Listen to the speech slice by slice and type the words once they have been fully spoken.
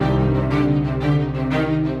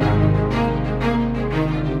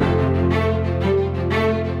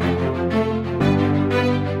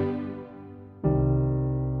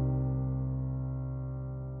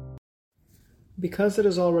Because it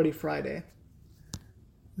is already Friday,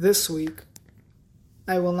 this week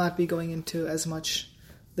I will not be going into as much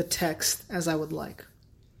the text as I would like.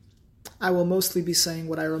 I will mostly be saying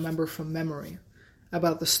what I remember from memory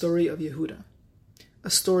about the story of Yehuda, a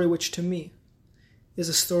story which to me is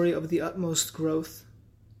a story of the utmost growth,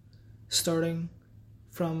 starting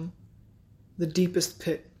from the deepest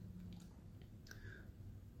pit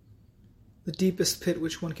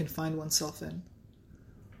which one can find oneself in,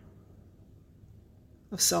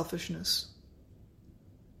 of selfishness,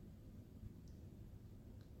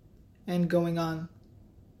 and going on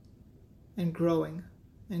and growing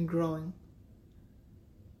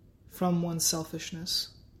from one's selfishness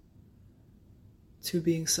to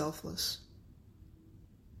being selfless.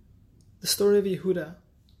 The story of Yehuda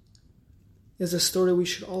is a story we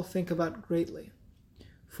should all think about greatly,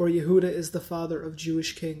 for Yehuda is the father of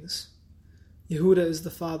Jewish kings. Yehuda is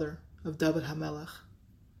the father of David HaMelech.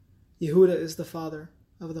 Yehuda is the father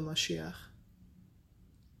of the Mashiach.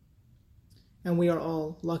 And we are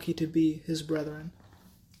all lucky to be his brethren.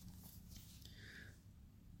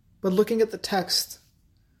 But looking at the text,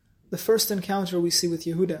 the first encounter we see with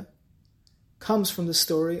Yehuda comes from the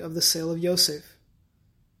story of the sale of Yoseph.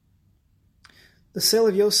 The sale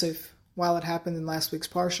of Yoseph, while it happened in last week's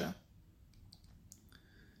Parsha,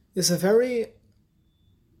 is a very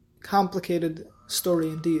complicated story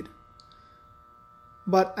indeed.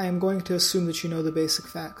 But I am going to assume that you know the basic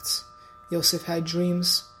facts. Yoseph had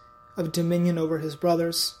dreams of dominion over his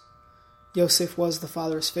brothers. Yoseph was the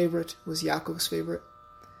father's favorite, was Yaakov's favorite,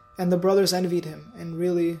 and the brothers envied him and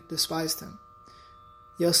really despised him.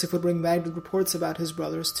 Yoseph would bring bad reports about his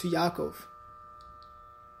brothers to Yaakov,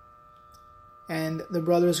 and the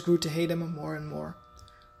brothers grew to hate him more and more.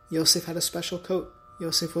 Yoseph had a special coat.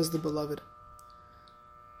 Yoseph was the beloved,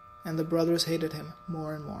 and the brothers hated him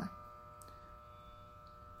more and more.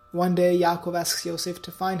 One day, Yaakov asks Yosef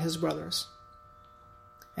to find his brothers,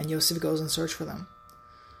 and Yosef goes in search for them.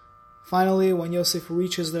 Finally, when Yosef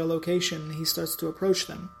reaches their location, he starts to approach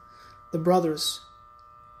them. The brothers,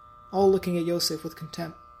 all looking at Yosef with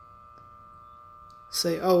contempt,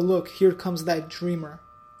 say, "Oh, look, here comes that dreamer.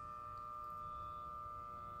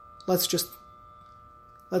 Let's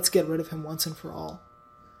get rid of him once and for all.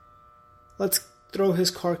 Let's throw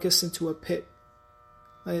his carcass into a pit.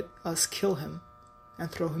 Let us kill him and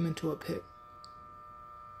throw him into a pit."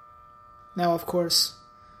 Now, of course,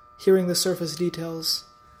 hearing the surface details,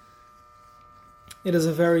 it is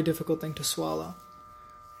a very difficult thing to swallow.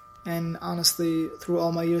 And honestly, through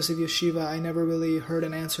all my years of yeshiva, I never really heard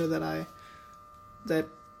an answer that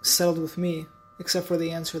settled with me, except for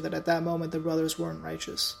the answer that at that moment the brothers weren't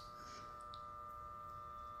righteous.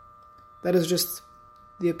 That is just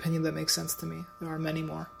the opinion that makes sense to me. There are many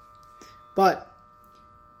more. But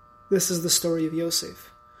this is the story of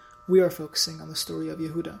Yosef. We are focusing on the story of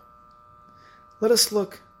Yehuda. Let us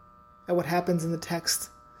look at what happens in the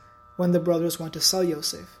text when the brothers want to sell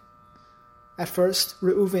Yosef. At first,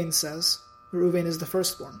 Reuven says, Reuven is the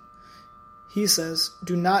firstborn. He says,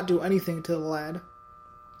 "Do not do anything to the lad,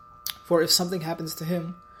 for if something happens to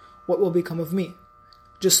him, what will become of me?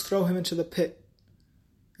 Just throw him into the pit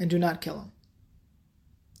and do not kill him."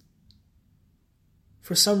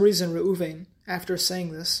 For some reason, Reuven, after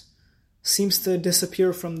saying this, seems to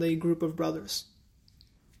disappear from the group of brothers.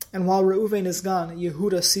 And while Reuven is gone,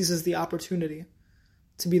 Yehuda seizes the opportunity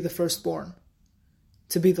to be the firstborn,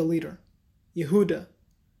 to be the leader. Yehuda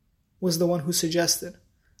was the one who suggested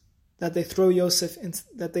that they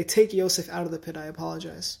take Yosef out of the pit,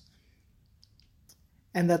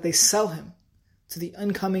 and that they sell him to the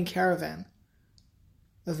oncoming caravan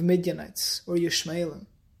of Midianites or Yishmaelim.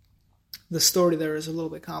 The story there is a little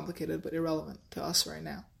bit complicated, but irrelevant to us right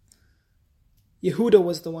now. Yehuda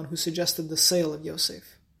was the one who suggested the sale of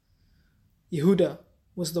Yosef. Yehuda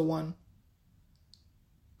was the one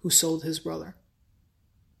who sold his brother.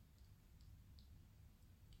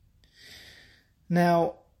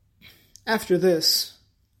 Now, after this,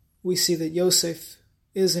 we see that Yosef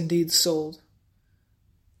is indeed sold.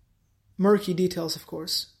 Murky details, of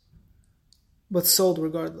course, but sold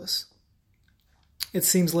regardless. It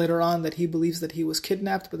seems later on that he believes that he was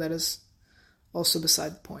kidnapped, but that is also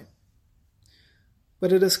beside the point.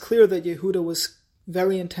 But it is clear that Yehuda was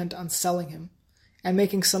very intent on selling him and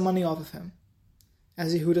making some money off of him.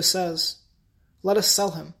 As Yehuda says, "Let us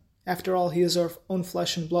sell him. After all, he is our own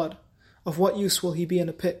flesh and blood. Of what use will he be in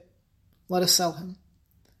a pit? Let us sell him."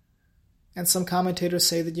 And some commentators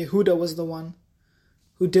say that Yehuda was the one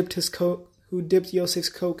who dipped Yosef's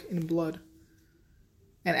coat in blood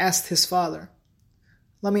and asked his father,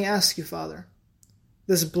 "Let me ask you, father,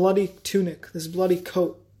 this bloody tunic, this bloody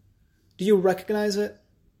coat, do you recognize it?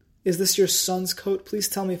 Is this your son's coat? Please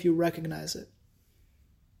tell me if you recognize it.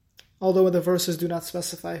 Although the verses do not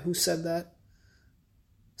specify who said that,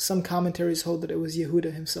 some commentaries hold that it was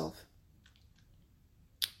Yehuda himself.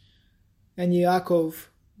 And Yaakov,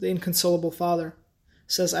 the inconsolable father,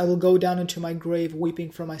 says, I will go down into my grave weeping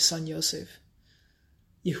for my son Yoseph.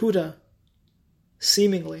 Yehuda,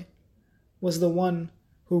 seemingly, was the one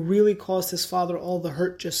who really caused his father all the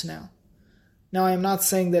hurt just now. Now, I am not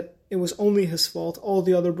saying that it was only his fault. All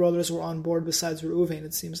the other brothers were on board besides Reuven,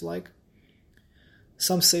 it seems like.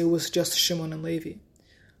 Some say it was just Shimon and Levi.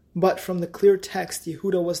 But from the clear text,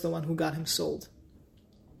 Yehuda was the one who got him sold.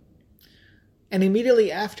 And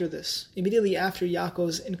immediately after this, immediately after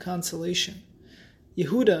Yaakov's inconsolation,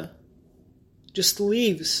 Yehuda just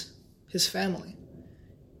leaves his family.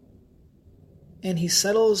 And he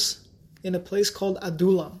settles in a place called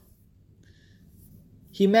Adullam.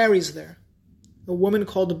 He marries there, a woman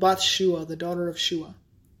called Bat Shua, the daughter of Shua.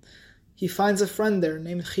 He finds a friend there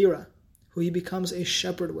named Chira, who he becomes a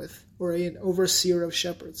shepherd with, or an overseer of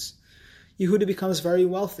shepherds. Yehuda becomes very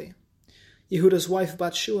wealthy. Yehuda's wife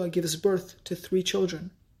Bat Shua gives birth to 3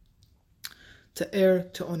 children, to Er,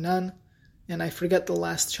 to Onan, and I forget the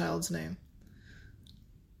last child's name.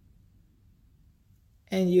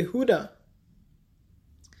 And Yehuda,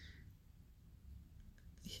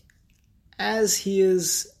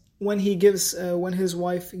 when his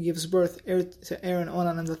wife gives birth to Er and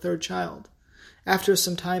Onan and the 3rd child, after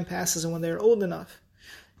some time passes and when they are old enough,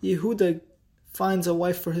 Yehuda finds a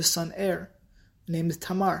wife for his son Er, named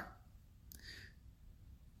Tamar.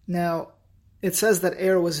 Now, it says that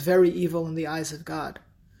Er was very evil in the eyes of God,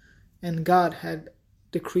 and God had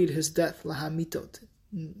decreed his death, lahamitot,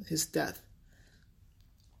 his death.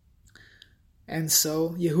 And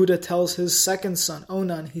so Yehuda tells his second son,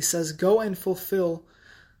 Onan, he says, go and fulfill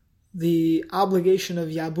the obligation of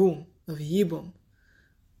Yibum,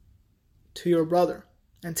 to your brother,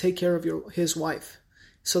 and take care of his wife,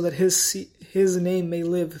 so that his name may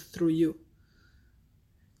live through you.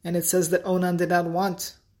 And it says that Onan did not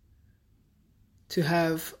want to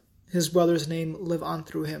have his brother's name live on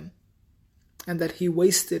through him, and that he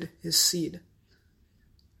wasted his seed,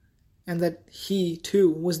 and that he, too,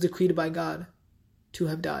 was decreed by God to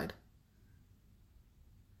have died.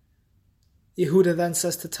 Yehuda then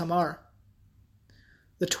says to Tamar,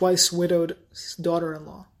 the twice widowed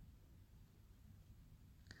daughter-in-law,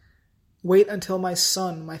 wait until my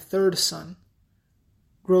son, my 3rd son,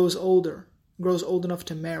 grows old enough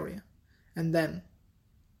to marry, and then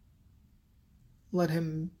let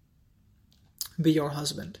him be your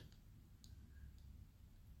husband.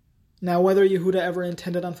 Now, whether Yehuda ever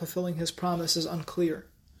intended on fulfilling his promise is unclear.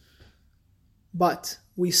 But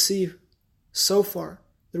we see so far,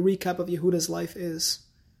 the recap of Yehuda's life is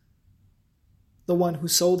the one who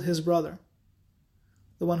sold his brother,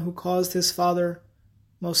 the one who caused his father,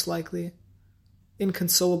 most likely,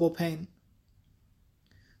 inconsolable pain,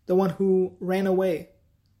 the one who ran away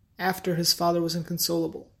after his father was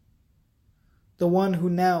inconsolable, the one who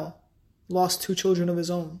now lost 2 children of his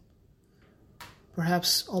own,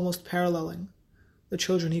 perhaps almost paralleling the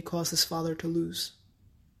children he caused his father to lose.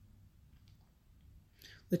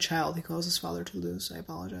 The child he caused his father to lose, I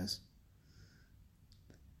apologize.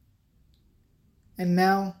 And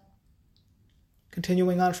now,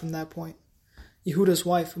 continuing on from that point, Yehuda's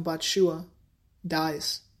wife, Bat Shua,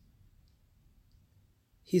 dies.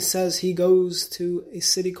 He says he goes to a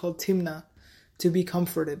city called Timnah to be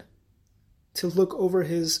comforted, to look over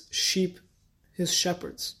his sheep, his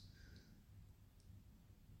shepherds.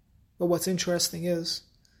 But what's interesting is,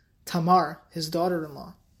 Tamar, his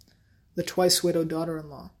daughter-in-law, the twice-widowed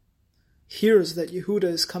daughter-in-law, hears that Yehuda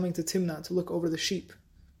is coming to Timnah to look over the sheep,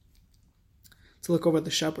 to look over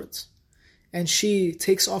the shepherds. And she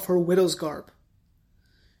takes off her widow's garb.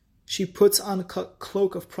 She puts on a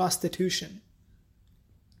cloak of prostitution.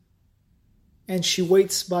 And she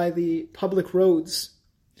waits by the public roads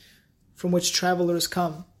from which travelers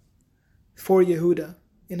come for Yehuda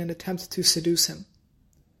in an attempt to seduce him.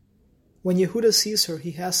 When Yehuda sees her,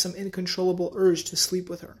 he has some uncontrollable urge to sleep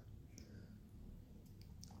with her.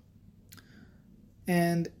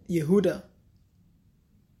 And Yehuda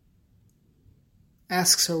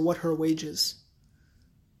asks her what her wage is.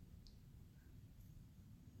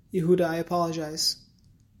 Yehuda, I apologize,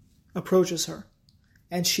 approaches her,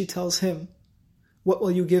 and she tells him, what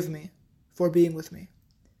will you give me for being with me?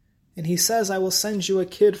 And he says, I will send you a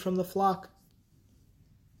kid from the flock.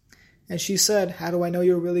 And she said, how do I know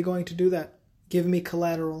you're really going to do that? Give me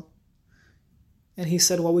collateral. And he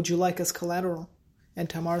said, what would you like as collateral? And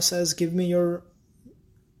Tamar says, give me your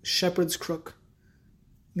shepherd's crook,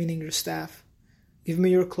 meaning your staff. Give me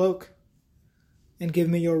your cloak. and give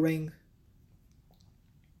me your ring.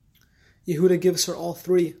 Yehuda gives her all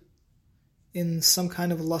three in some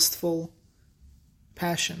kind of lustful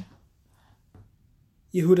passion.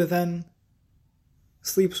 Yehuda then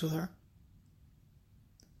sleeps with her.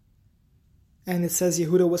 And it says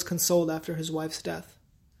Yehuda was consoled after his wife's death.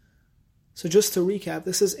 So just to recap,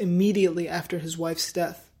 this is immediately after his wife's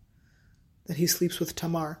death that he sleeps with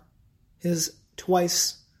Tamar, his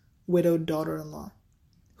twice widowed daughter-in-law,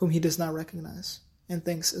 whom he does not recognize and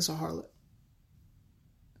thinks is a harlot.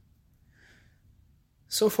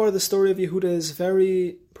 So far, the story of Yehuda is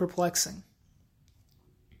very perplexing.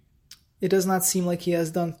 It does not seem like he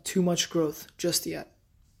has done too much growth just yet.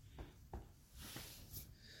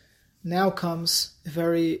 Now comes a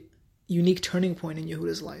very unique turning point in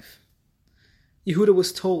Yehuda's life. Yehuda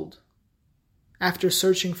was told, after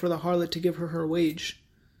searching for the harlot to give her her wage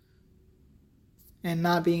and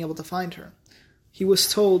not being able to find her, he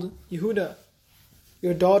was told, Yehuda,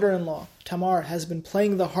 your daughter-in-law, Tamar, has been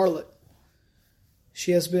playing the harlot.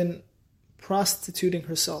 She has been prostituting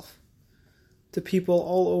herself to people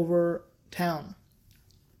all over town,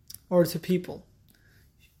 or to people.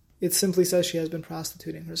 It simply says she has been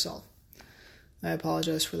prostituting herself. I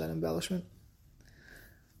apologize for that embellishment.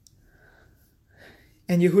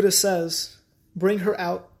 And Yehuda says, bring her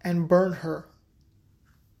out and burn her.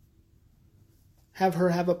 Have her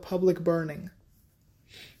have a public burning.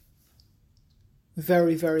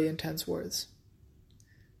 Very, very intense words.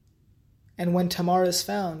 And when Tamar is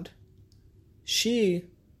found, she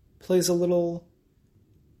plays a little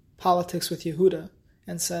politics with Yehuda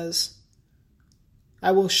and says,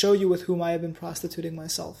 I will show you with whom I have been prostituting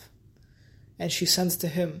myself. And she sends to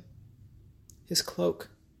him his cloak,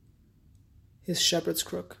 his shepherd's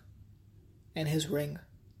crook, and his ring.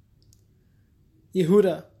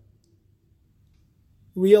 Yehuda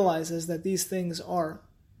realizes that these things are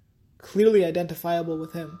clearly identifiable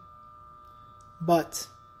with him, but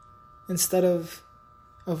instead of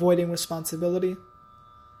avoiding responsibility,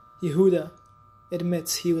 Yehuda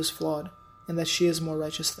admits he was flawed and that she is more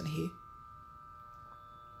righteous than he.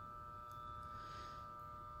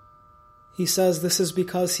 He says this is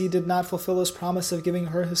because he did not fulfill his promise of giving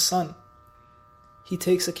her his son. He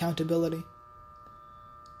takes accountability.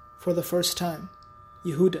 For the first time,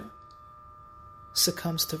 Yehuda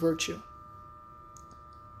succumbs to virtue.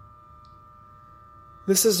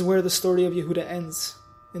 This is where the story of Yehuda ends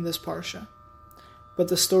in this parsha, but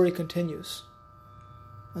the story continues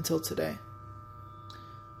until today.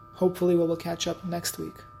 Hopefully we will catch up next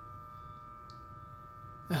week.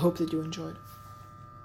 I hope that you enjoyed.